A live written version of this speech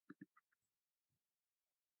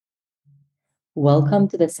Welcome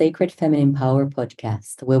to the Sacred Feminine Power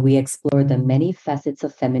podcast, where we explore the many facets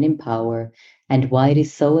of feminine power and why it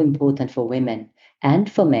is so important for women and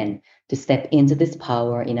for men to step into this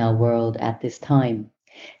power in our world at this time.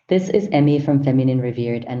 This is Emmy from Feminine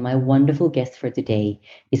Revered, and my wonderful guest for today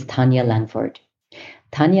is Tanya Langford.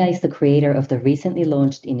 Tanya is the creator of the recently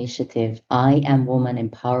launched initiative I Am Woman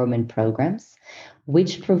Empowerment Programs,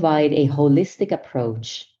 which provide a holistic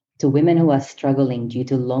approach to women who are struggling due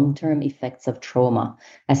to long term effects of trauma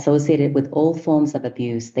associated with all forms of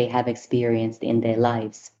abuse they have experienced in their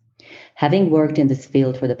lives. Having worked in this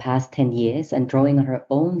field for the past 10 years and drawing on her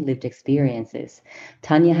own lived experiences,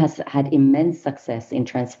 Tanya has had immense success in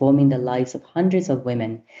transforming the lives of hundreds of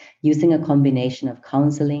women using a combination of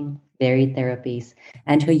counseling, varied therapies,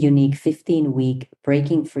 and her unique 15-week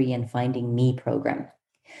Breaking Free and Finding Me program.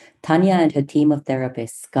 Tanya and her team of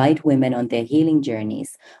therapists guide women on their healing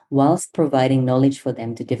journeys whilst providing knowledge for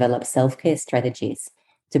them to develop self care strategies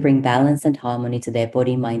to bring balance and harmony to their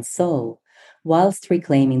body, mind, soul, whilst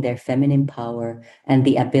reclaiming their feminine power and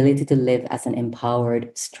the ability to live as an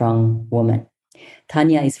empowered, strong woman.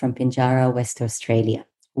 Tanya is from Pinjarra, West Australia.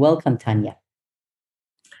 Welcome, Tanya.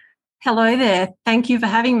 Hello there. Thank you for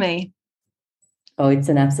having me. Oh, it's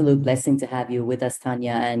an absolute blessing to have you with us,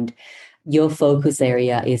 Tanya. And your focus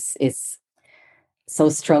area is so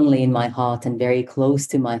strongly in my heart and very close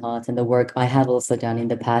to my heart and the work I have also done in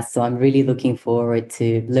the past. So I'm really looking forward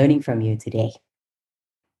to learning from you today.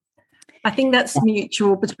 I think that's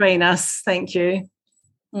mutual between us. Thank you.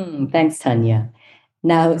 Thanks, Tanya.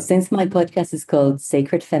 Now, since my podcast is called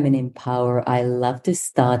Sacred Feminine Power, I love to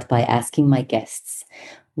start by asking my guests,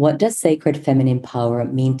 what does sacred feminine power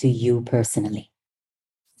mean to you personally?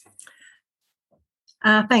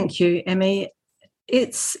 Thank you, Emmy.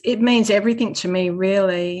 It means everything to me,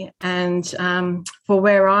 really, and for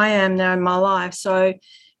where I am now in my life. So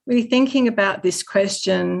really thinking about this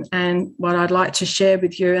question and what I'd like to share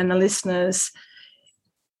with you and the listeners,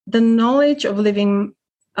 the knowledge of living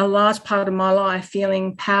a large part of my life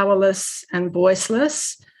feeling powerless and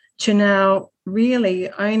voiceless to now really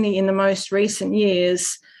only in the most recent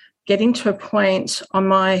years getting to a point on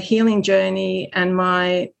my healing journey and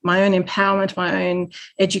my own empowerment, my own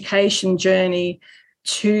education journey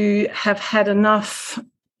to have had enough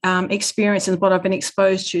experience in what I've been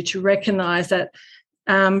exposed to recognise that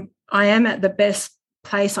I am at the best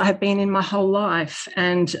place I have been in my whole life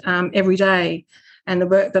and every day. And the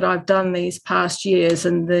work that I've done these past years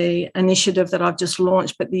and the initiative that I've just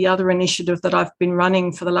launched, but the other initiative that I've been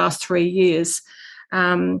running for the last 3 years,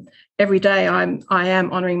 every day I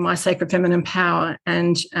am honouring my sacred feminine power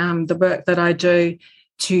and the work that I do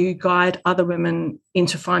to guide other women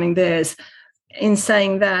into finding theirs. In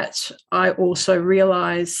saying that, I also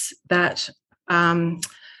realise that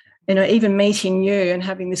even meeting you and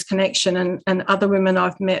having this connection and other women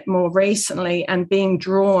I've met more recently and being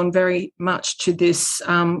drawn very much to this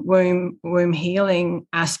womb healing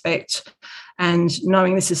aspect and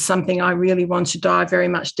knowing this is something I really want to dive very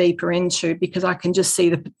much deeper into because I can just see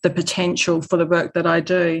the potential for the work that I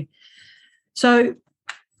do. So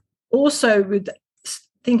also with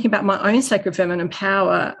thinking about my own sacred feminine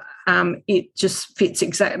power, it just fits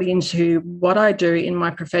exactly into what I do in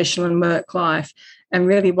my professional and work life and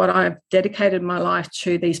really what I've dedicated my life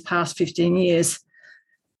to these past 15 years.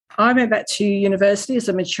 I went back to university as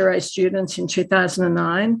a mature age student in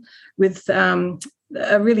 2009 with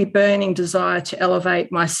a really burning desire to elevate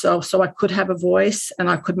myself so I could have a voice and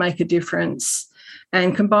I could make a difference.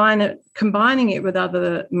 And combining it with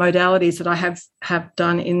other modalities that I have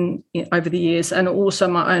done in over the years and also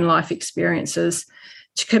my own life experiences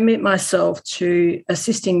to commit myself to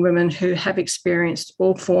assisting women who have experienced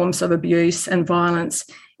all forms of abuse and violence,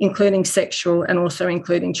 including sexual and also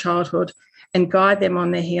including childhood, and guide them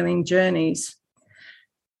on their healing journeys.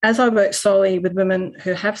 As I work solely with women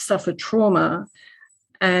who have suffered trauma,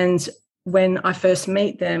 and when I first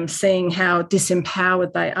meet them, seeing how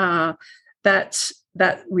disempowered they are, that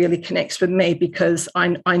really connects with me because I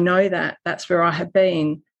know that's where I have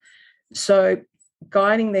been. So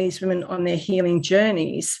guiding these women on their healing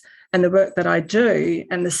journeys and the work that I do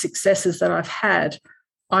and the successes that I've had,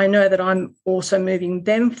 I know that I'm also moving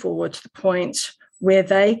them forward to the point where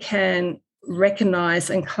they can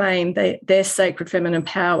recognise and claim their sacred feminine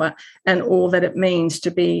power and all that it means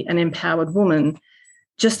to be an empowered woman,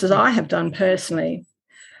 just as I have done personally.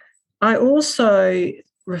 I also,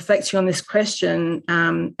 reflecting on this question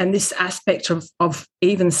and this aspect of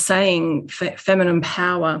even saying feminine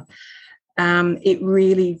power, it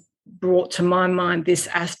really brought to my mind this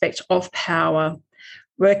aspect of power.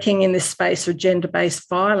 Working in this space of gender-based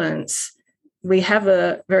violence, we have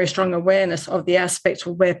a very strong awareness of the aspect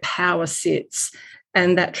of where power sits,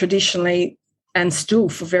 and that traditionally and still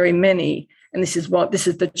for very many, and this is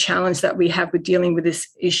the challenge that we have with dealing with this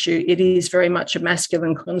issue, it is very much a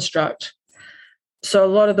masculine construct. So a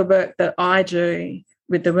lot of the work that I do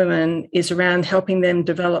with the women is around helping them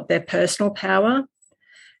develop their personal power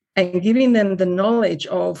and giving them the knowledge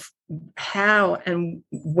of how and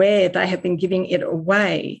where they have been giving it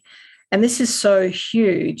away. And this is so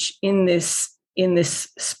huge in this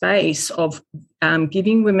space of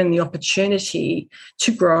giving women the opportunity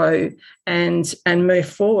to grow and move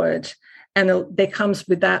forward. And there comes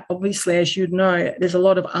with that, obviously, as you know, there's a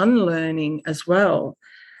lot of unlearning as well.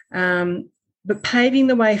 But paving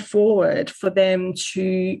the way forward for them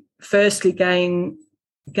to firstly gain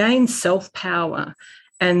self-power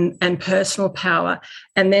and personal power,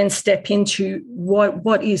 and then step into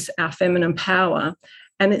what is our feminine power.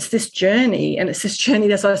 And it's this journey,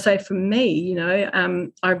 as I say, for me,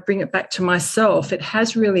 I bring it back to myself. It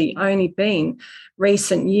has really only been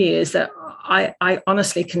recent years that I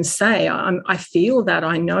honestly can say I feel that,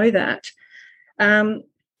 I know that.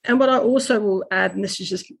 And what I also will add, and this is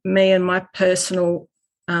just me and my personal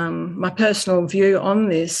view on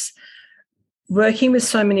this, working with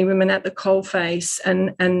so many women at the coalface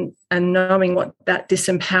and knowing what that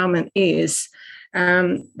disempowerment is,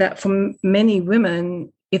 that for many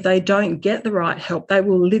women, if they don't get the right help, they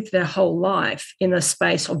will live their whole life in a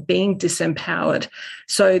space of being disempowered.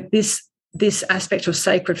 So this aspect of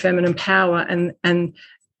sacred feminine power and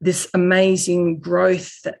this amazing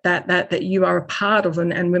growth that you are a part of,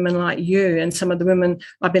 and women like you and some of the women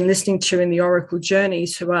I've been listening to in the Oracle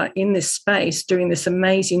Journeys who are in this space doing this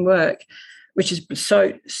amazing work, which is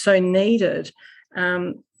so needed.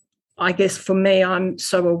 I guess for me, I'm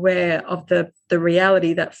so aware of the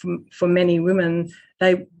reality that for many women,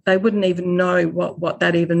 they wouldn't even know what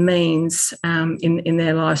that even means in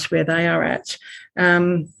their lives where they are at,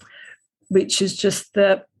 which is just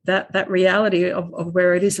that reality of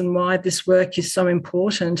where it is and why this work is so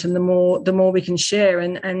important. And the more we can share,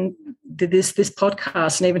 and this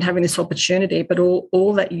podcast and even having this opportunity, but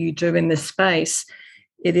all that you do in this space,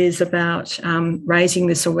 it is about raising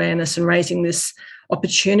this awareness and raising this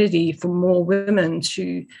opportunity for more women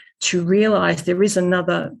to realise there is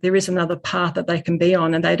another path that they can be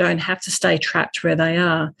on, and they don't have to stay trapped where they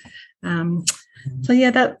are. So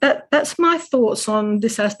yeah, that's my thoughts on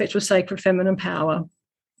this aspect of sacred feminine power.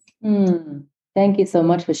 Thank you so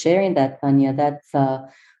much for sharing that, Tanya. That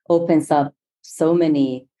opens up so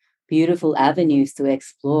many beautiful avenues to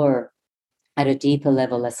explore at a deeper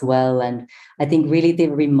level as well. And I think really the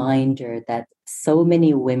reminder that so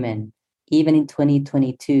many women, even in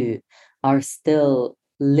 2022, are still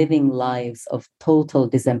living lives of total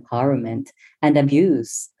disempowerment and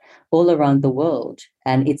abuse all around the world.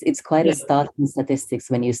 And it's quite a startling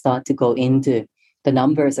statistics when you start to go into the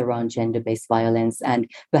numbers around gender-based violence. And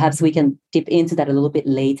perhaps we can dip into that a little bit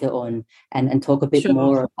later on and talk a bit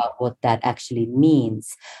more about what that actually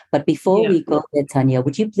means. But before we go there, Tanya,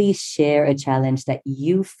 would you please share a challenge that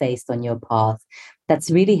you faced on your path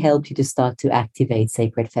that's really helped you to start to activate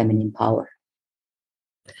sacred feminine power?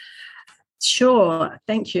 Sure,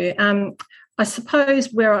 thank you. I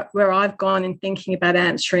suppose where I've gone in thinking about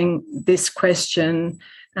answering this question,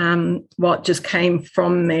 what just came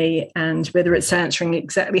from me, and whether it's answering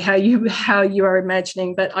exactly how you are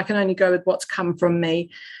imagining, but I can only go with what's come from me.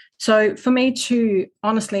 So for me to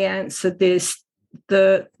honestly answer this,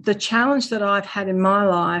 the challenge that I've had in my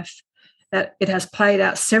life, that it has played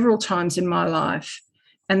out several times in my life,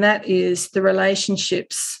 and that is the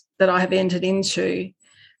relationships that I have entered into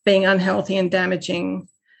being unhealthy and damaging.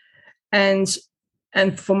 And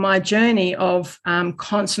for my journey of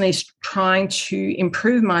constantly trying to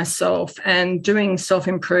improve myself and doing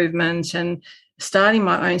self-improvement and starting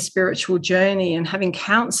my own spiritual journey and having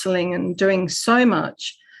counselling and doing so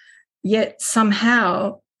much, yet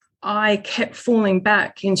somehow I kept falling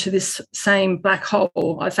back into this same black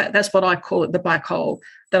hole. In fact, that's what I call it, the black hole,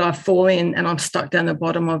 that I fall in and I'm stuck down the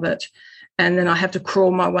bottom of it. And then I have to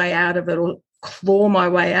crawl my way out of it or claw my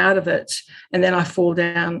way out of it, and then I fall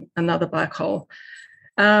down another black hole.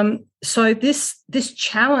 So this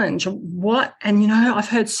challenge, I've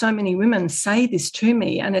heard so many women say this to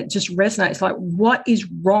me, and it just resonates, like, what is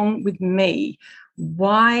wrong with me?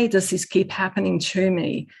 Why does this keep happening to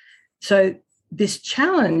me? So this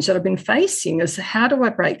challenge that I've been facing is, how do I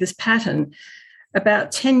break this pattern?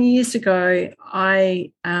 About 10 years ago,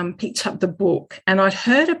 I picked up the book, and I'd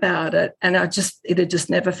heard about it, and it had just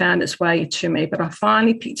never found its way to me, but I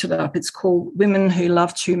finally picked it up. It's called Women Who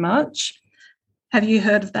Love Too Much. Have you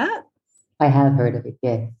heard of that? I have heard of it,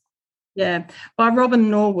 yes. Yeah, by Robin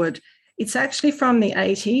Norwood. it's actually from the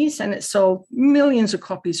 80s, and it sold millions of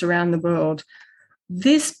copies around the world.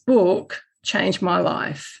 This book changed my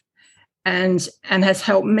life and has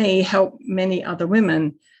helped me help many other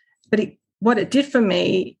women. But what it did for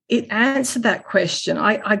me, it answered that question.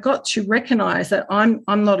 I got to recognize that I'm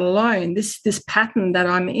not alone. This pattern that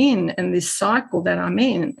I'm in and this cycle that I'm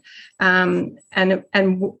in, and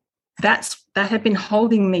that had been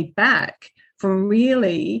holding me back from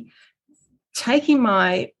really taking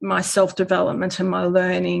my self-development and my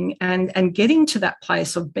learning and getting to that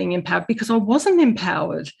place of being empowered, because I wasn't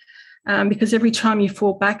empowered. Because every time you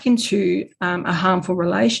fall back into a harmful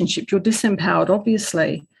relationship, you're disempowered,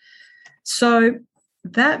 obviously. So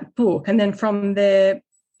that book, and then from there,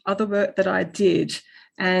 other work that I did,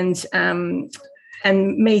 and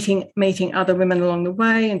meeting other women along the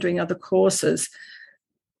way and doing other courses.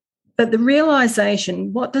 But the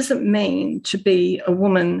realization, what does it mean to be a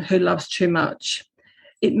woman who loves too much?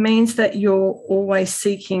 It means that you're always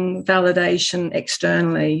seeking validation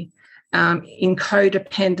externally, in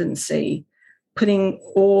codependency, putting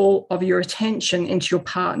all of your attention into your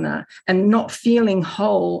partner and not feeling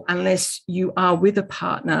whole unless you are with a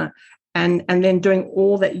partner, and then doing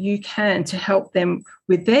all that you can to help them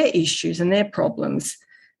with their issues and their problems.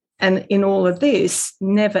 And in all of this,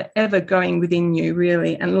 never, ever going within you,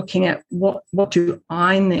 really, and looking at what do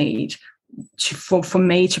I need for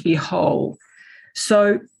me to be whole.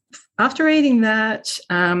 So after reading that,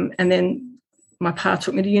 and then my path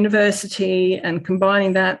took me to university, and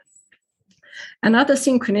combining that and other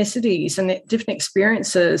synchronicities and different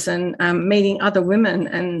experiences, and meeting other women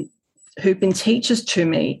and who've been teachers to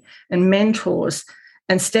me and mentors,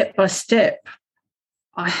 and step by step,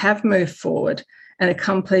 I have moved forward and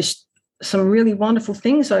accomplished some really wonderful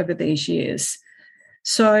things over these years.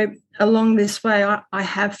 So along this way, I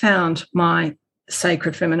have found my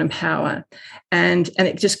sacred feminine power, and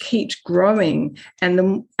it just keeps growing.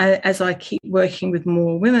 And as I keep working with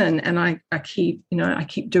more women, and I keep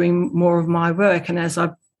doing more of my work, and as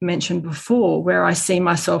I've mentioned before, where I see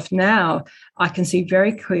myself now, I can see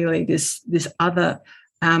very clearly this other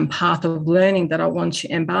path of learning that I want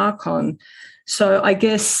to embark on. So I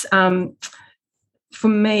guess for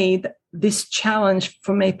me, this challenge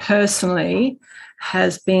for me personally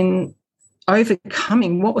has been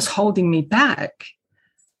overcoming what was holding me back.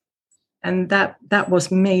 And that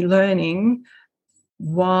was me learning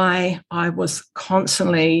why I was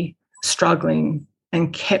constantly struggling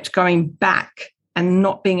and kept going back and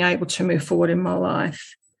not being able to move forward in my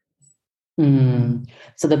life.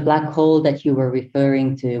 So the black hole that you were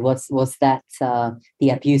referring to, was that the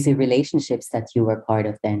abusive relationships that you were part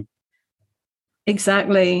of then?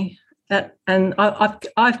 Exactly. That, and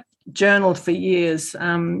I've journaled for years,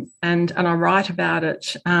 and I write about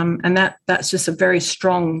it, and that's just a very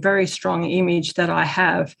strong image that I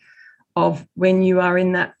have of when you are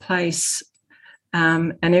in that place,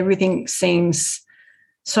 and everything seems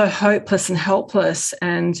so hopeless and helpless,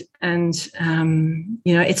 and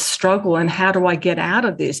it's struggle, and how do I get out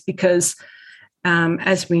of this? Because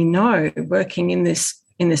as we know, working in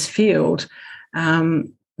this field,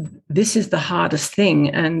 this is the hardest thing,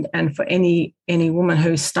 and for any woman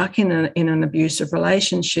who's stuck in an abusive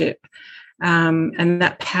relationship, and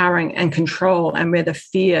that power and control, and where the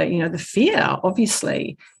fear,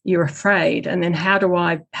 obviously you're afraid, and then how do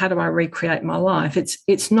I recreate my life?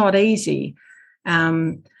 It's not easy,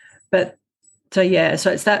 but so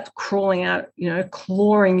it's that crawling out,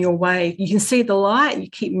 clawing your way. You can see the light, you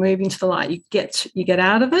keep moving to the light, you get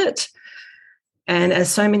out of it. And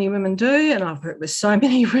as so many women do, and I've worked with so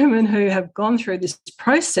many women who have gone through this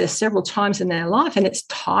process several times in their life, and it's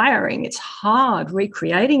tiring, it's hard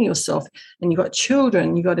recreating yourself, and you've got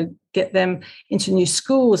children, you've got to get them into new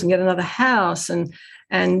schools and get another house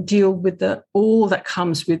and deal with all that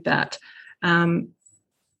comes with that.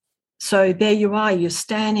 So there you are, you're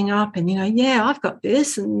standing up and, I've got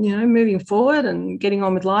this, and, moving forward and getting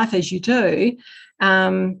on with life as you do.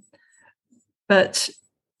 But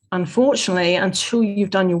unfortunately, until you've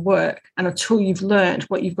done your work and until you've learned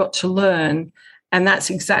what you've got to learn, and that's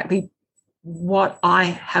exactly what I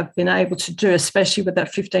have been able to do, especially with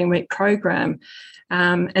that 15-week program,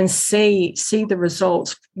 and see the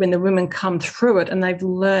results when the women come through it and they've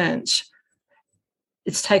learned.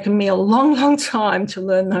 It's taken me a long, long time to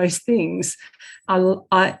learn those things. I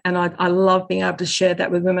love being able to share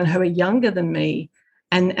that with women who are younger than me,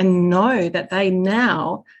 and know that they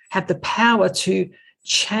now have the power to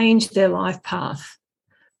change their life path.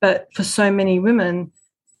 But for so many women,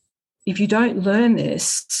 if you don't learn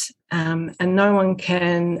this, and no one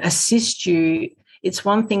can assist you it's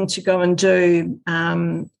one thing to go and do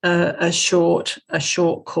a short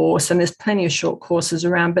course, and there's plenty of short courses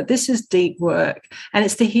around, but this is deep work, and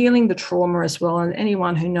it's the healing the trauma as well. And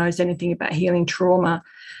anyone who knows anything about healing trauma,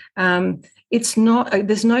 it's not,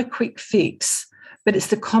 there's no quick fix, but it's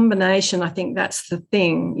the combination. I think that's the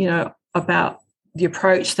thing, you know, about the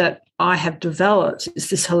approach that I have developed. It's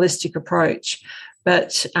this holistic approach,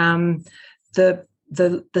 but the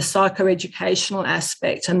psychoeducational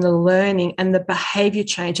aspect and the learning and the behaviour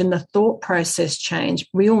change and the thought process change,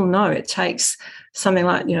 we all know it takes something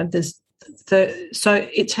like, you know, so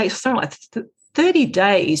it takes something like 30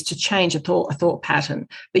 days to change a thought pattern,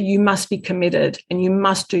 but you must be committed and you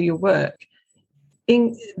must do your work.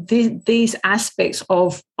 In these aspects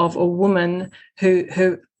of a woman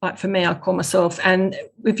who like for me, I call myself, and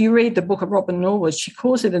if you read the book of Robin Norwood, she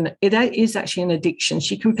calls it it is actually an addiction.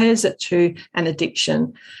 She compares it to an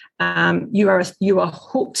addiction. You are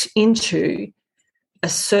hooked into a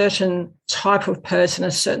certain type of person, a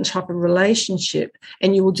certain type of relationship,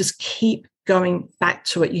 and you will just keep going back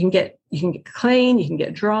to it. You can get clean, you can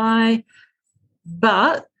get dry,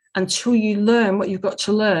 but until you learn what you've got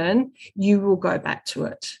to learn, you will go back to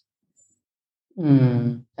it.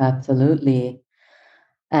 Absolutely.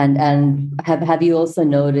 And have you also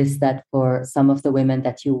noticed that for some of the women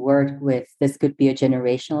that you work with, this could be a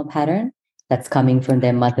generational pattern that's coming from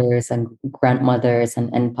their mothers and grandmothers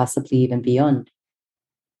and possibly even beyond?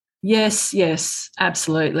 Yes,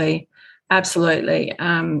 absolutely. It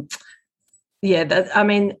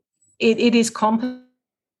is complex.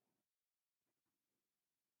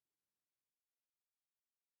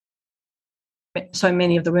 So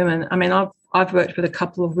many of the women. I mean, I've worked with a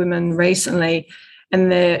couple of women recently, and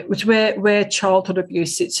where childhood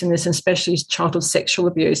abuse sits in this, and especially childhood sexual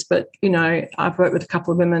abuse. But, you know, I've worked with a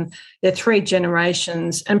couple of women. They're 3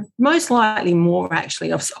 generations, and most likely more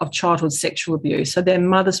actually, of childhood sexual abuse. So their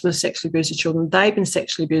mothers were sexually abused as children. They've been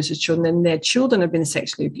sexually abused as children, and their children have been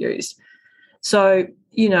sexually abused. So,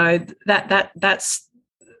 you know, that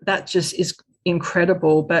just is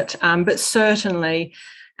incredible. But certainly,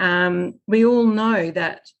 we all know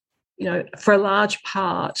that, you know, for a large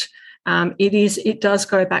part, it does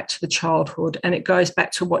go back to the childhood, and it goes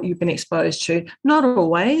back to what you've been exposed to. Not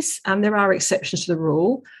always. There are exceptions to the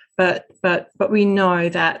rule, but we know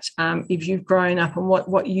that if you've grown up and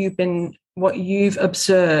what you've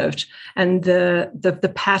observed, and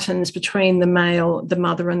the patterns between the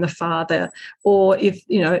mother and the father, or if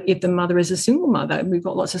the mother is a single mother, we've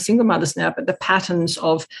got lots of single mothers now, but the patterns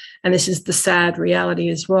of, and this is the sad reality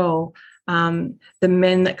as well, the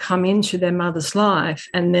men that come into their mother's life,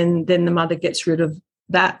 and then the mother gets rid of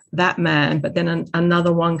that man, but then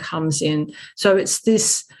another one comes in. So it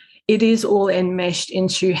is all enmeshed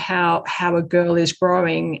into how a girl is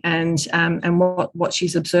growing and what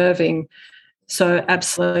she's observing. So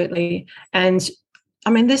absolutely. And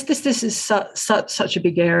I mean, this is such a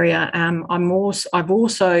big area. I've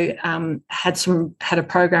also had a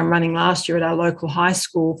program running last year at our local high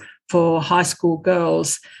school for high school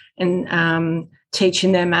girls, and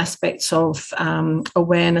teaching them aspects of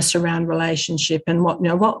awareness around relationship and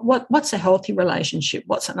what's a healthy relationship,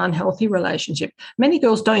 what's an unhealthy relationship. Many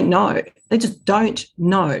girls don't know; they just don't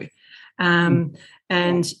know. And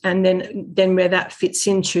then where that fits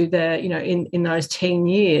into the, you know, in those teen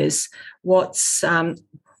years, what's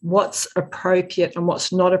appropriate and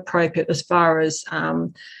what's not appropriate as far as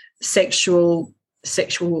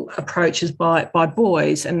sexual approaches by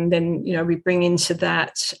boys. And then, you know, we bring into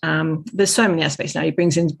that, there's so many aspects now. He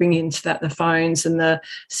bring into that the phones and the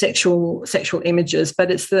sexual images,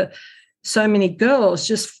 but it's so many girls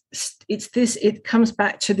it comes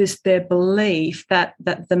back to their belief that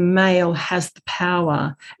the male has the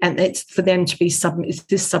power, and it's for them to be it's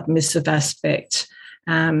this submissive aspect.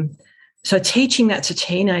 So teaching that to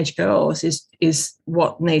teenage girls is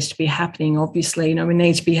what needs to be happening. Obviously, you know, we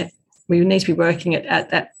need to be working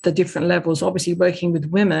at the different levels, obviously working with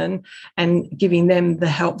women and giving them the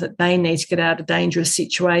help that they need to get out of dangerous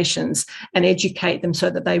situations, and educate them so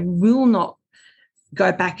that they will not go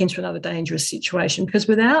back into another dangerous situation. Because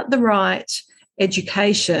without the right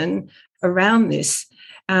education around this,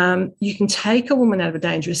 you can take a woman out of a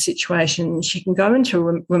dangerous situation. She can go into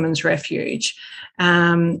a women's refuge.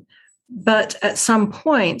 But at some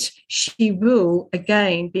point, she will,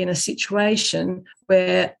 again, be in a situation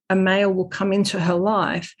where a male will come into her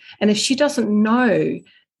life. And if she doesn't know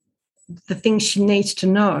the things she needs to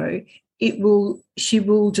know, she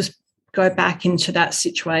will just go back into that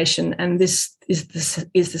situation. And this is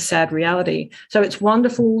the sad reality. So it's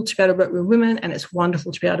wonderful to be able to work with women, and it's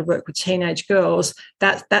wonderful to be able to work with teenage girls.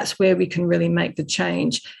 That's where we can really make the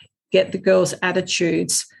change, get the girls'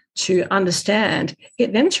 attitudes to understand,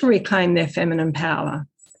 get them to reclaim their feminine power.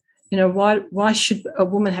 You know, why should a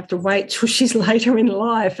woman have to wait till she's later in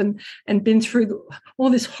life and been through all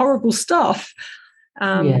this horrible stuff?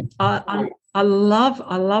 I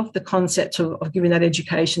love the concept of giving that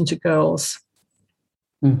education to girls.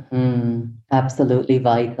 Absolutely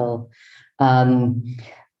vital.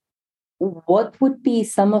 What would be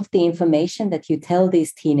some of the information that you tell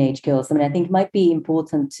these teenage girls? I mean, I think it might be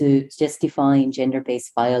important to just define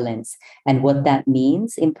gender-based violence and what that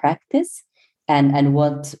means in practice, and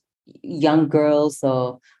what young girls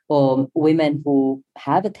or women who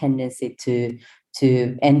have a tendency to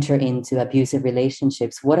enter into abusive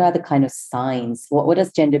relationships, what are the kind of signs? What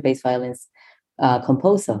does gender-based violence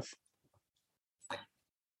compose of?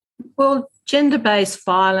 Well, gender-based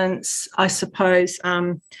violence, I suppose,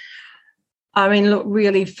 look,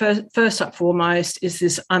 really, first and foremost is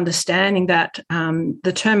this understanding that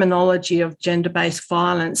the terminology of gender-based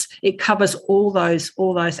violence, it covers all those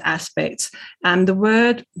aspects.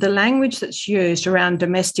 The language that's used around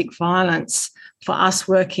domestic violence for us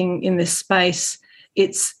working in this space,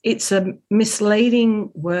 it's a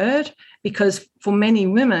misleading word, because for many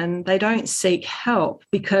women, they don't seek help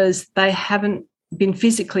because they haven't been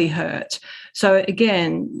physically hurt. So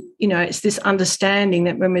again, you know, it's this understanding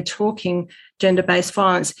that when we're talking gender-based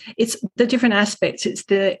violence, it's the different aspects. It's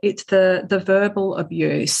the verbal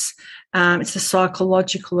abuse, it's the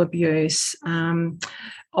psychological abuse.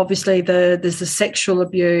 Obviously, there's the sexual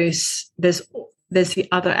abuse. There's the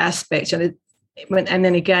other aspect, and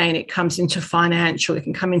then again, it comes into financial. It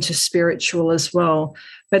can come into spiritual as well.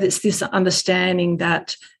 But it's this understanding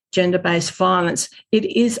that gender-based violence, it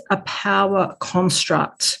is a power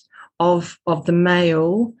construct of the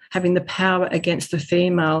male having the power against the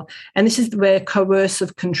female. And this is where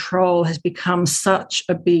coercive control has become such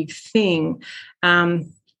a big thing.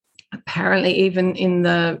 Apparently, even in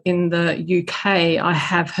the UK, I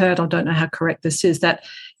have heard, I don't know how correct this is, that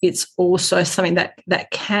it's also something that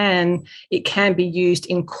can be used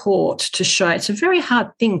in court to show. It's a very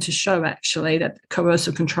hard thing to show, actually, that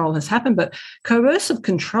coercive control has happened. But coercive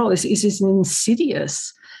control is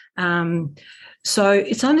insidious. So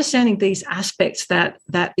it's understanding these aspects that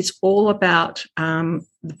it's all about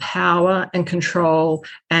the power and control,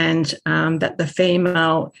 and that the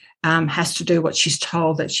female has to do what she's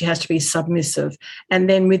told, that she has to be submissive. And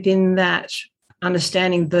then within that,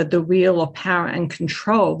 understanding the wheel of power and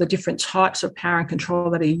control, the different types of power and control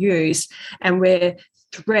that are used, and where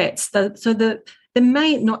threats, there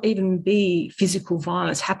may not even be physical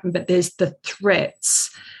violence happen, but there's the threats.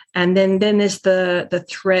 And then there's the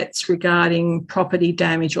threats regarding property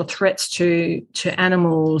damage, or threats to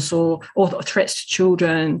animals, or threats to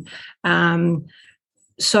children.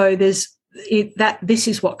 So this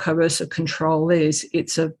is what coercive control is.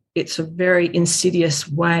 It's a very insidious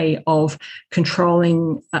way of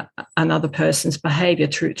controlling another person's behaviour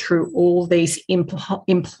through all these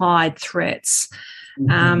implied threats.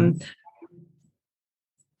 But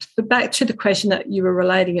back to the question that you were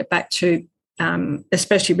relating it back to,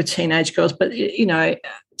 especially with teenage girls, but, you know,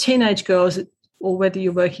 teenage girls, or whether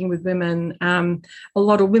you're working with women, a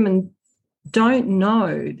lot of women don't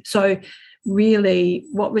know. So really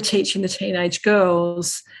what we're teaching the teenage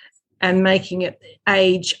girls and making it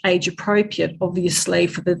age appropriate, obviously,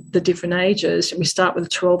 for the different ages. And we start with the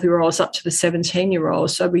 12-year-olds up to the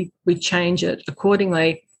 17-year-olds, so we change it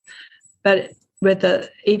accordingly. But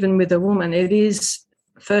even with a woman, it is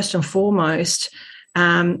first and foremost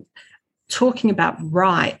talking about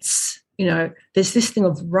rights. You know, there's this thing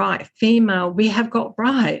of right, female, we have got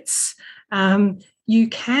rights. You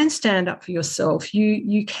can stand up for yourself.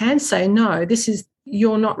 You can say, no,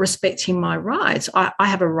 you're not respecting my rights. I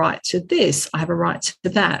have a right to this. I have a right to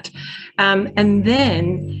that. And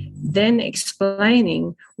then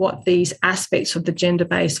explaining what these aspects of the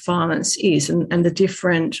gender-based violence is, and the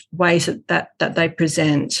different ways that they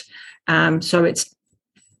present. So it's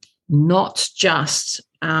not just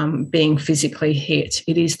being physically hit.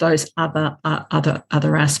 It is those other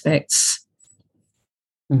aspects.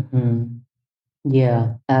 Mm-hmm.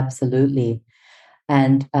 Yeah, absolutely.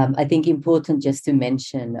 And I think important just to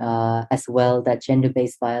mention as well that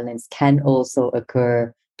gender-based violence can also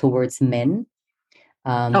occur towards men.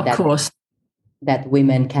 Of course. That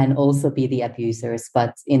women can also be the abusers,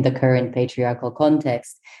 but in the current patriarchal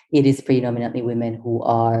context, it is predominantly women who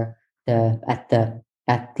are at the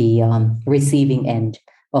receiving end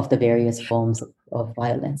of the various forms of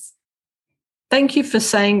violence. Thank you for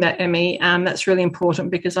saying that, Emmy. That's really important,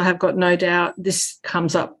 because I have got no doubt this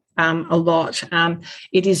comes up a lot.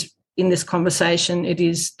 It is, in this conversation, it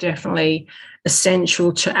is definitely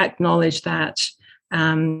essential to acknowledge that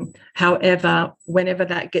However, whenever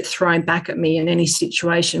that gets thrown back at me in any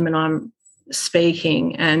situation when I'm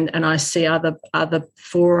speaking and I see other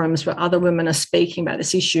forums where other women are speaking about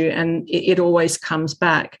this issue, and it always comes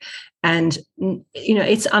back. And,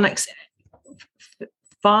 it's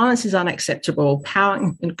violence is unacceptable.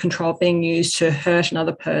 Power and control being used to hurt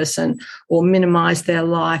another person or minimize their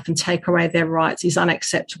life and take away their rights is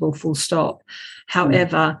unacceptable, full stop.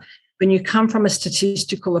 However, when you come from a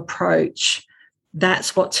statistical approach,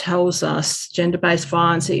 that's what tells us gender-based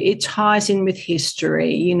violence. It ties in with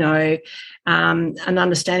history, and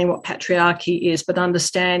understanding what patriarchy is, but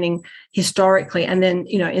understanding historically, and then,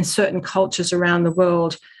 in certain cultures around the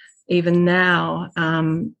world, even now,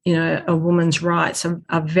 a woman's rights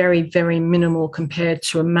are very, very minimal compared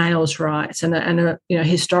to a male's rights. And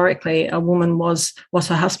historically, a woman was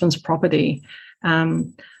her husband's property.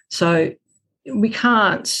 So we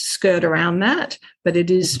can't skirt around that, but it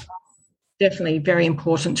is definitely very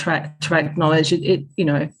important to acknowledge it.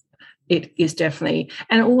 It is definitely,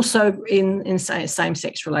 and also in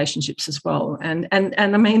same-sex relationships as well. And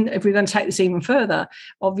I mean, if we're going to take this even further,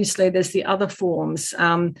 obviously there's the other forms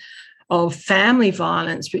of family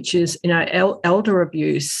violence, which is, elder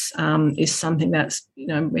abuse is something that's,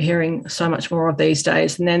 we're hearing so much more of these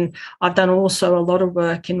days. And then I've done also a lot of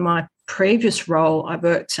work in my previous role. I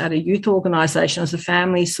worked at a youth organisation as a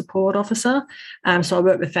family support officer. So I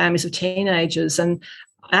worked with families of teenagers, and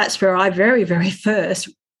that's where I very, very first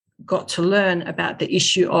got to learn about the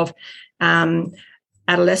issue of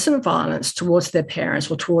adolescent violence towards their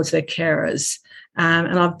parents or towards their carers.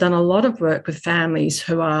 And I've done a lot of work with families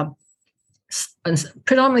who are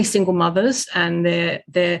predominantly single mothers, and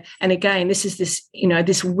they're and again, this is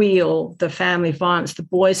this wheel, the family violence. The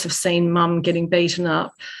boys have seen mum getting beaten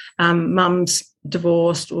up, mum's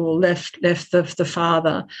divorced or left the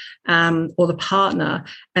father or the partner,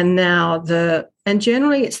 and now and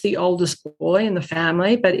generally it's the oldest boy in the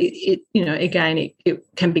family, but it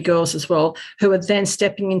can be girls as well, who are then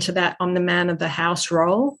stepping into that I'm the man of the house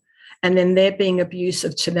role, and then they're being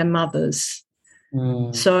abusive to their mothers.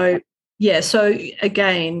 So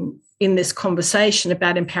again, in this conversation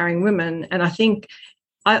about empowering women, and I think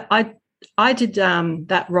I did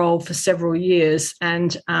that role for several years,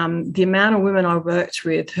 and the amount of women I worked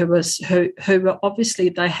with who were obviously,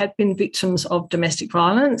 they had been victims of domestic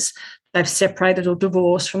violence, they've separated or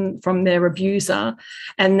divorced from their abuser,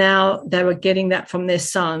 and now they were getting that from their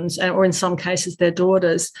sons, or in some cases their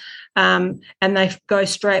daughters, and they go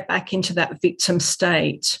straight back into that victim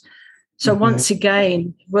state. So once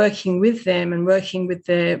again, working with them and working with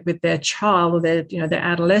their child or their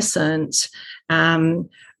adolescent,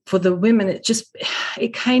 for the women,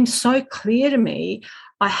 it came so clear to me,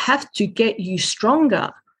 I have to get you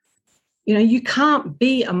stronger. You can't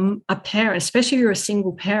be a parent, especially if you're a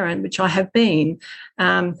single parent, which I have been,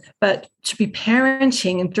 but to be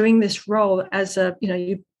parenting and doing this role as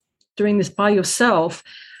you're doing this by yourself,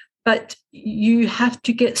 but you have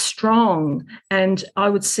to get strong. And I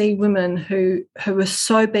would see women who were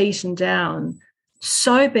so beaten down.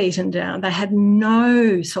 They had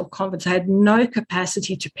no self-confidence. They had no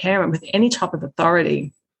capacity to parent with any type of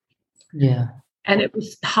authority. Yeah. And it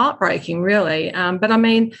was heartbreaking, really. But I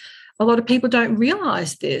mean, a lot of people don't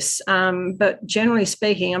realise this. But generally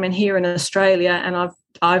speaking, I mean, here in Australia, and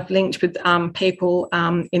I've linked with people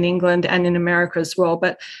in England and in America as well,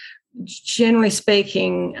 but generally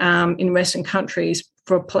speaking, in Western countries,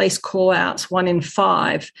 for police call-outs, 1 in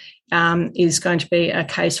 5 is going to be a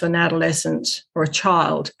case of an adolescent or a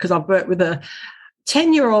child, because I've worked with a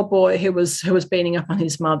 10-year-old boy who was beating up on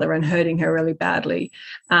his mother and hurting her really badly.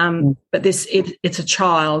 But it's a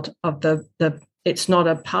child of the it's not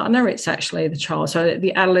a partner, it's actually the child. So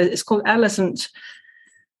it's called adolescent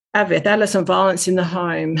violence in the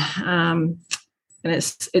home. And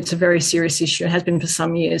it's a very serious issue. It has been for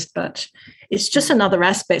some years, but it's just another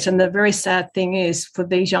aspect. And the very sad thing is, for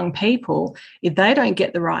these young people, if they don't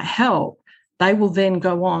get the right help, they will then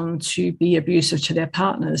go on to be abusive to their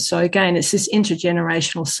partners. So again, it's this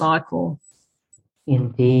intergenerational cycle.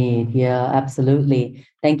 Indeed. Yeah, absolutely.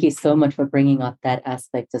 Thank you so much for bringing up that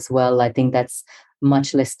aspect as well. I think that's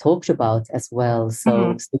much less talked about as well.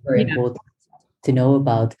 So super important to know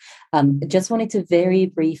about. Just wanted to very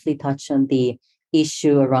briefly touch on the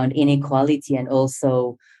issue around inequality and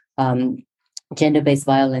also gender-based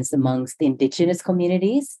violence amongst the Indigenous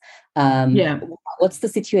communities. What's the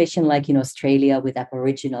situation like in Australia with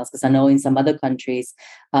Aboriginals? Because I know in some other countries,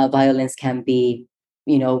 violence can be,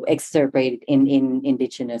 exacerbated in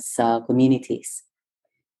Indigenous communities.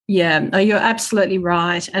 Yeah, no, you're absolutely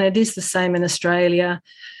right. And it is the same in Australia.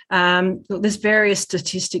 There's various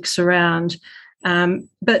statistics around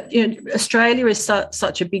But Australia is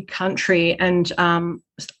such a big country, and I'm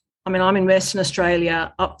in Western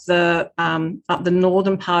Australia. Up the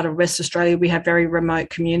northern part of West Australia, we have very remote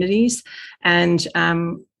communities, and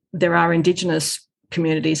there are Indigenous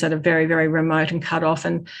communities that are very, very remote and cut off,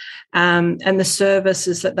 and the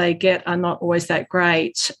services that they get are not always that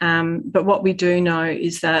great. But what we do know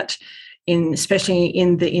is that especially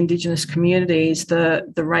in the Indigenous communities, the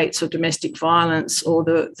rates of domestic violence, or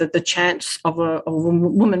the chance of a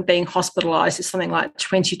woman being hospitalised, is something like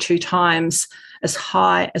 22 times as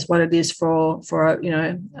high as what it is for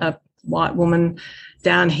a white woman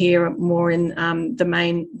down here, more in the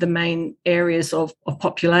main areas of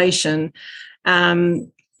population.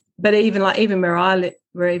 But even where I live,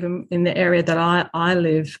 even in the area that I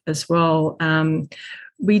live as well,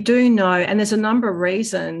 we do know, and there's a number of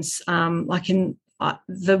reasons, like in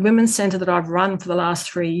the Women's Centre that I've run for the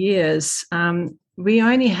last 3 years, we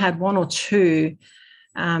only had 1 or 2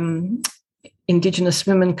 Indigenous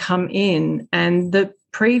women come in, and the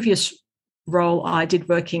previous role I did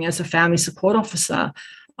working as a family support officer,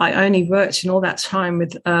 I only worked in all that time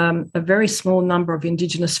with a very small number of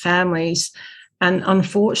Indigenous families. And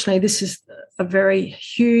unfortunately, this is a very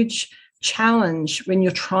huge challenge when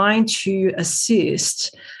you're trying to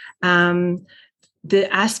assist, the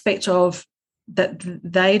aspect of that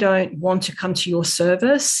they don't want to come to your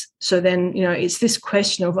service. So then, it's this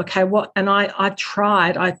question of, okay, what? And I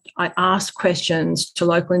asked questions to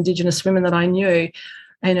local Indigenous women that I knew,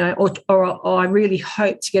 or I really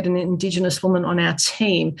hope to get an Indigenous woman on our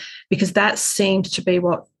team, because that seems to be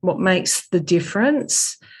what makes the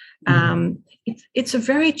difference. Mm-hmm. It's a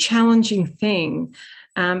very challenging thing.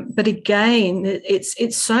 But again,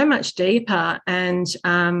 it's so much deeper. And,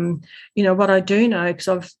 what I do know,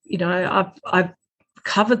 because I've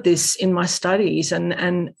covered this in my studies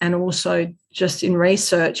and also just in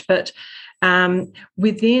research, but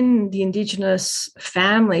within the Indigenous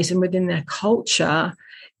families and within their culture,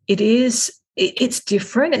 it's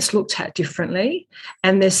different. It's looked at differently.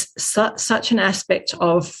 And there's such an aspect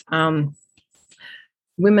of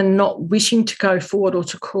women not wishing to go forward or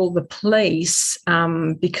to call the police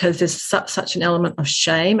because there's such an element of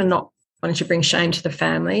shame and not wanting to bring shame to the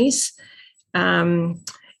families.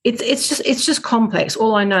 It's just complex.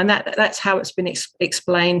 All I know, and that's how it's been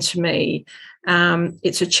explained to me.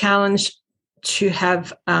 It's a challenge to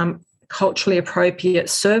have culturally appropriate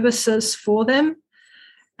services for them.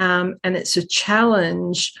 And it's a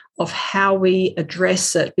challenge of how we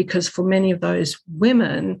address it, because for many of those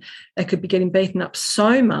women, they could be getting beaten up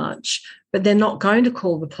so much, but they're not going to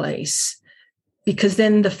call the police, because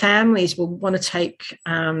then the families will want to take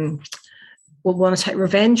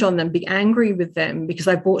revenge on them, be angry with them because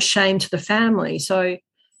they brought shame to the family. So,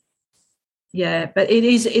 yeah, but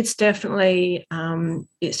it's definitely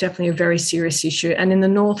a very serious issue. And in our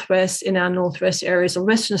northwest areas of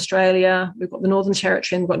Western Australia, we've got the Northern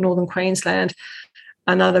Territory and we've got Northern Queensland.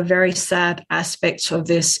 Another very sad aspect of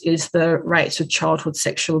this is the rates of childhood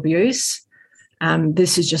sexual abuse.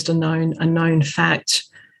 This is just a known fact.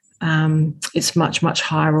 It's much, much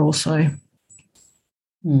higher also.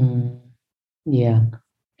 Yeah.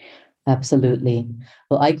 Absolutely.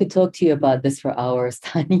 Well, I could talk to you about this for hours,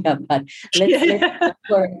 Tanya, but let's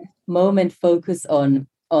for a moment focus on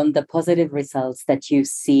the positive results that you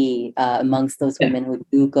see amongst those women who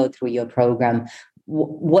do go through your program.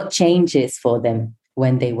 What changes for them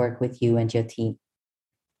when they work with you and your team?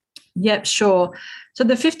 Yep, sure. So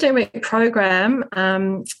the 15-week program,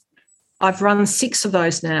 I've run 6 of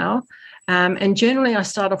those now. And generally, I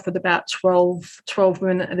start off with about 12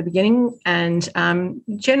 women at the beginning, and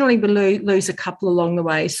generally we lose a couple along the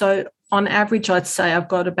way. So on average, I'd say I've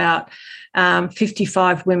got about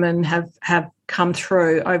 55 women have come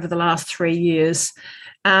through over the last 3 years.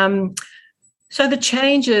 So the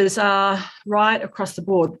changes are right across the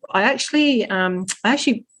board. I actually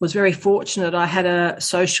was very fortunate. I had a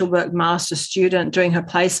social work master student doing her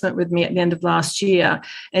placement with me at the end of last year,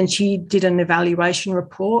 and she did an evaluation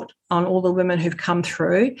report on all the women who've come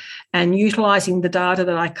through, and utilising the data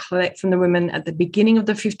that I collect from the women at the beginning of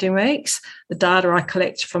the 15 weeks, the data I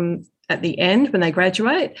collect from at the end when they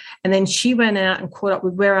graduate. And then she went out and caught up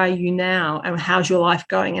with, where are you now and how's your life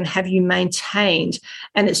going and have you maintained?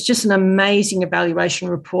 And it's just an amazing evaluation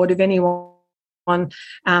report. If anyone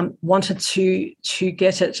wanted to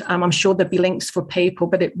get it, I'm sure there'd be links for people,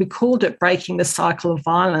 but we called it Breaking the Cycle of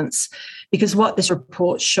Violence, because what this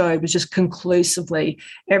report showed was just conclusively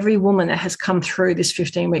every woman that has come through this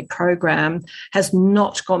 15-week program has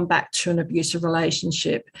not gone back to an abusive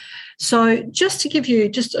relationship. So just to give you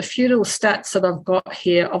just a few little stats that I've got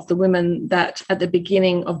here of the women that at the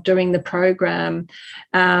beginning of doing the program,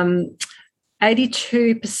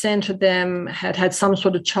 82% of them had had some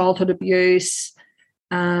sort of childhood abuse.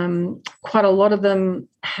 Quite a lot of them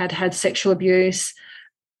had had sexual abuse.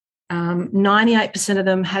 98% of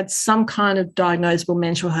them had some kind of diagnosable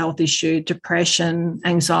mental health issue, depression,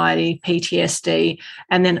 anxiety, PTSD,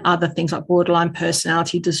 and then other things like borderline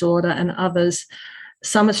personality disorder and others.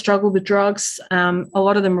 Some had struggled with drugs. A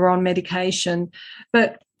lot of them were on medication.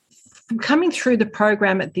 But coming through the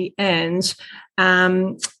program at the end,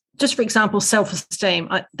 just for example, self-esteem,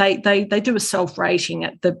 they do a self-rating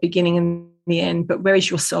at the beginning and the end, but where is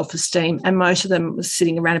your self-esteem? And most of them were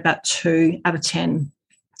sitting around about 2 out of 10.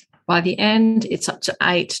 By the end, it's up to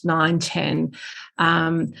 8, 9, 10.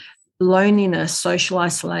 Loneliness, social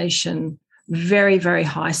isolation, very, very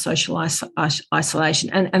high social isolation,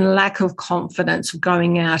 and lack of confidence of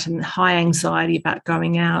going out, and high anxiety about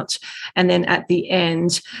going out. And then at the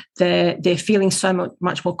end, they're feeling so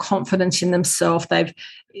much more confidence in themselves.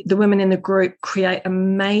 The women in the group create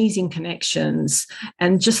amazing connections,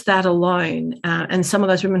 and just that alone. And some of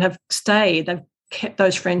those women have stayed. They've kept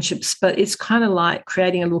those friendships, but it's kind of like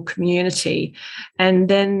creating a little community. And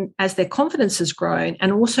then as their confidence has grown,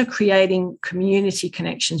 and also creating community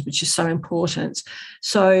connections, which is so important.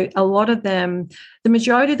 So a lot of them, the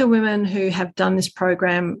majority of the women who have done this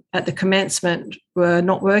program at the commencement were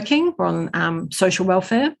not working, were on social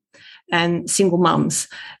welfare, and single mums.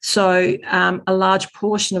 So a large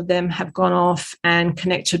portion of them have gone off and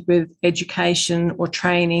connected with education or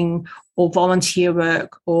training or volunteer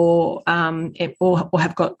work, or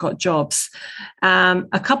have got jobs.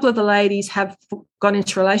 A couple of the ladies have gone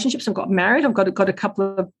into relationships and got married. I've got a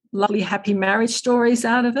couple of lovely, happy marriage stories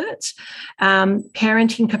out of it.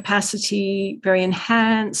 Parenting capacity very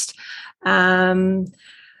enhanced.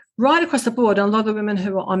 Right across the board, a lot of the women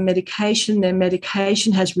who are on medication, their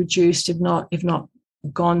medication has reduced, if not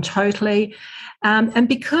gone totally. And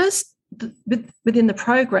because within the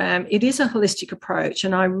program, it is a holistic approach,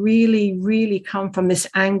 and I really, really come from this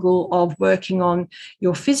angle of working on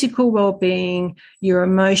your physical well-being, your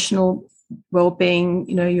emotional well-being,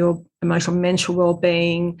 your emotional mental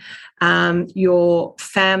well-being, your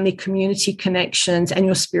family community connections, and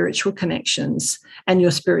your spiritual connections, and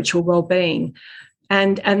your spiritual well-being.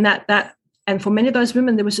 And for many of those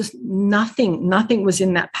women, there was just nothing was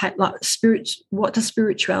in that pack. Like what does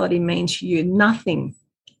spirituality mean to you? Nothing.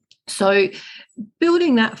 So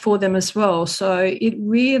building that for them as well. So it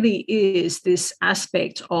really is this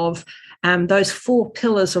aspect of those 4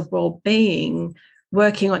 pillars of well-being,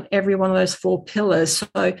 working on every one of those 4 pillars.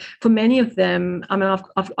 So for many of them, I mean,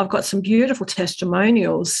 I've got some beautiful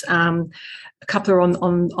testimonials. A couple are on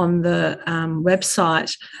the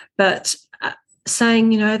website, but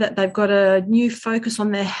saying, that they've got a new focus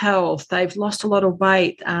on their health. They've lost a lot of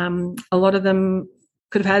weight. A lot of them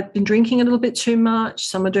could have been drinking a little bit too much.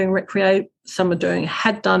 Some are doing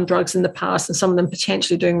had done drugs in the past, and some of them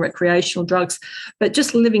potentially doing recreational drugs, but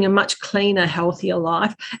just living a much cleaner, healthier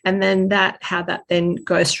life. And then how that then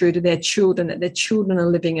goes through to their children, that their children are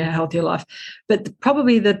living a healthier life. But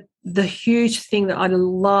probably the huge thing that I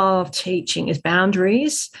love teaching is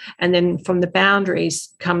boundaries. And then from the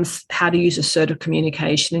boundaries comes how to use assertive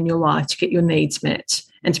communication in your life to get your needs met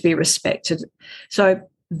and to be respected. So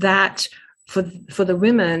that for the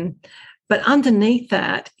women. But underneath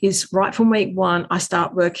that is right from week 1, I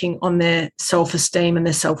start working on their self-esteem and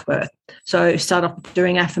their self-worth. So start off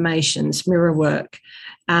doing affirmations, mirror work.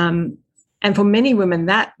 And for many women,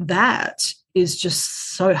 that is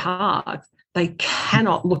just so hard. They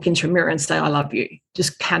cannot look into a mirror and say, I love you,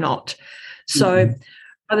 just cannot. So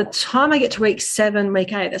by the time I get to week 7,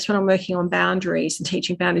 week 8, that's when I'm working on boundaries and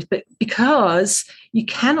teaching boundaries. But because you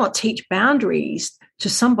cannot teach boundaries to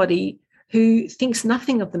somebody who thinks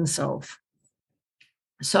nothing of themselves.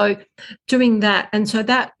 So doing that, and so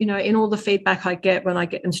that, in all the feedback I get when I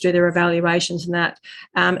get them to do their evaluations and that,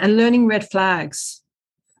 and learning red flags,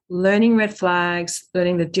 learning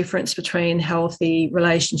the difference between healthy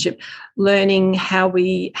relationship, learning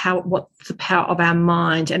what's the power of our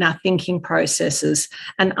mind and our thinking processes,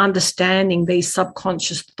 and understanding these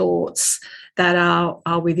subconscious thoughts that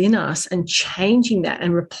are within us, and changing that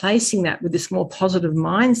and replacing that with this more positive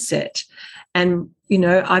mindset. And,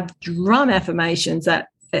 I've drum affirmations that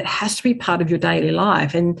it has to be part of your daily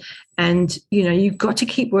life. And you've got to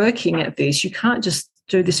keep working at this. You can't just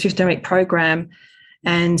do this 15-week program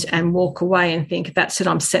and walk away and think, that's it,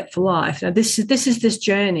 I'm set for life. Now, this is this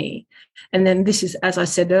journey. And then this is, as I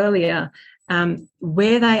said earlier,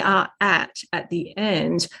 where they are at the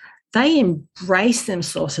end. They embrace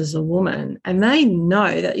themselves as a woman, and they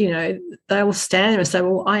know that, they will stand there and say,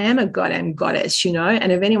 well, I am a god and goddess, and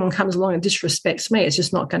if anyone comes along and disrespects me, it's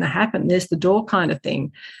just not going to happen. There's the door kind of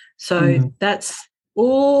thing. So that's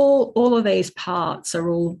all of these parts are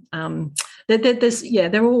all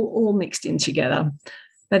they're all mixed in together.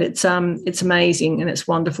 But it's amazing and it's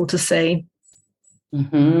wonderful to see.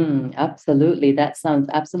 Absolutely. That sounds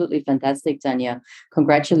absolutely fantastic, Tanya.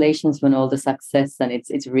 Congratulations on all the success. And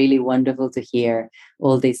it's really wonderful to hear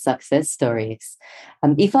all these success stories.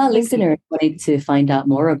 If our listeners wanted to find out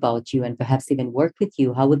more about you and perhaps even work with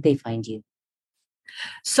you, how would they find you?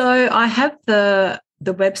 So I have the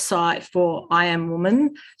website for I Am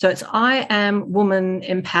Woman. So it's I Am Woman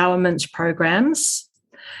Empowerment Programs.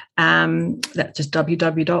 That's just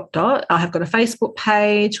www. I have got a Facebook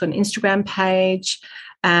page, an Instagram page.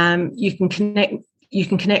 You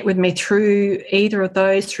can connect with me through either of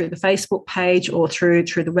those, through the Facebook page or through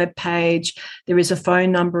the web page. There is a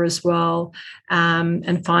phone number as well, and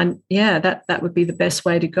that would be the best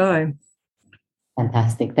way to go.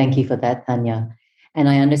 Fantastic. Thank you for that, Tanya. And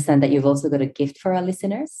I understand that you've also got a gift for our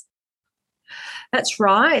listeners. That's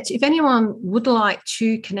right. If anyone would like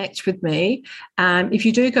to connect with me, if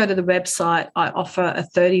you do go to the website, I offer a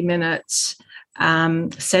 30-minute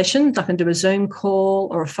session. I can do a Zoom call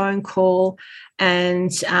or a phone call. And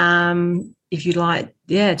if you like,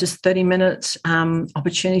 just 30 minutes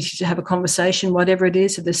opportunity to have a conversation, whatever it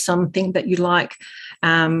is. If there's something that you'd like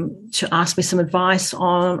to ask me some advice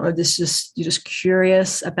on, or you're just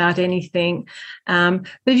curious about anything. But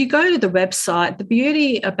if you go to the website, the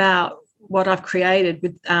beauty about what I've created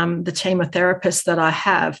with the team of therapists that I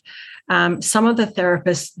have, some of the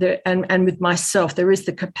therapists and with myself, there is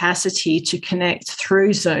the capacity to connect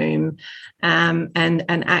through Zoom and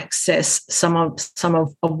access some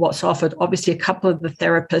of what's offered. Obviously, a couple of the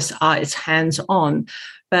therapists it's hands-on,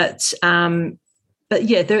 but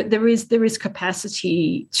there is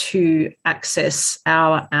capacity to access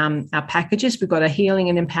our packages. We've got a healing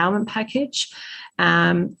and empowerment package.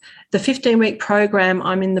 The 15-week program,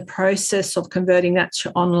 I'm in the process of converting that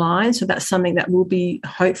to online. So that's something that will be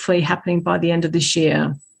hopefully happening by the end of this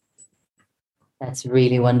year. That's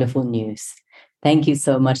really wonderful news. Thank you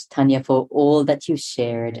so much, Tanya, for all that you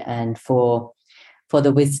shared and for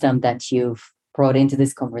the wisdom that you've brought into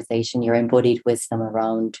this conversation, your embodied wisdom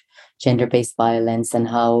around gender-based violence and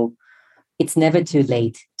how it's never too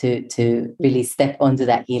late to really step onto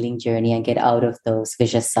that healing journey and get out of those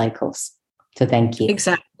vicious cycles. So thank you.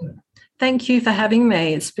 Exactly. Thank you for having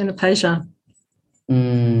me. It's been a pleasure.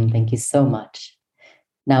 Thank you so much.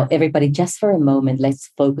 Now, everybody, just for a moment,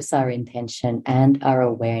 let's focus our intention and our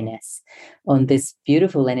awareness on this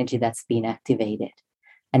beautiful energy that's been activated.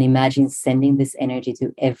 And imagine sending this energy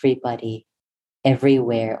to everybody,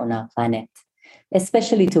 everywhere on our planet,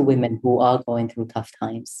 especially to women who are going through tough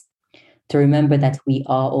times. To remember that we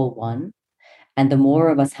are all one. And the more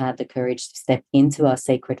of us have the courage to step into our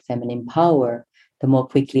sacred feminine power, the more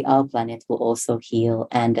quickly our planet will also heal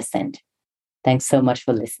and ascend. Thanks so much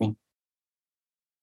for listening.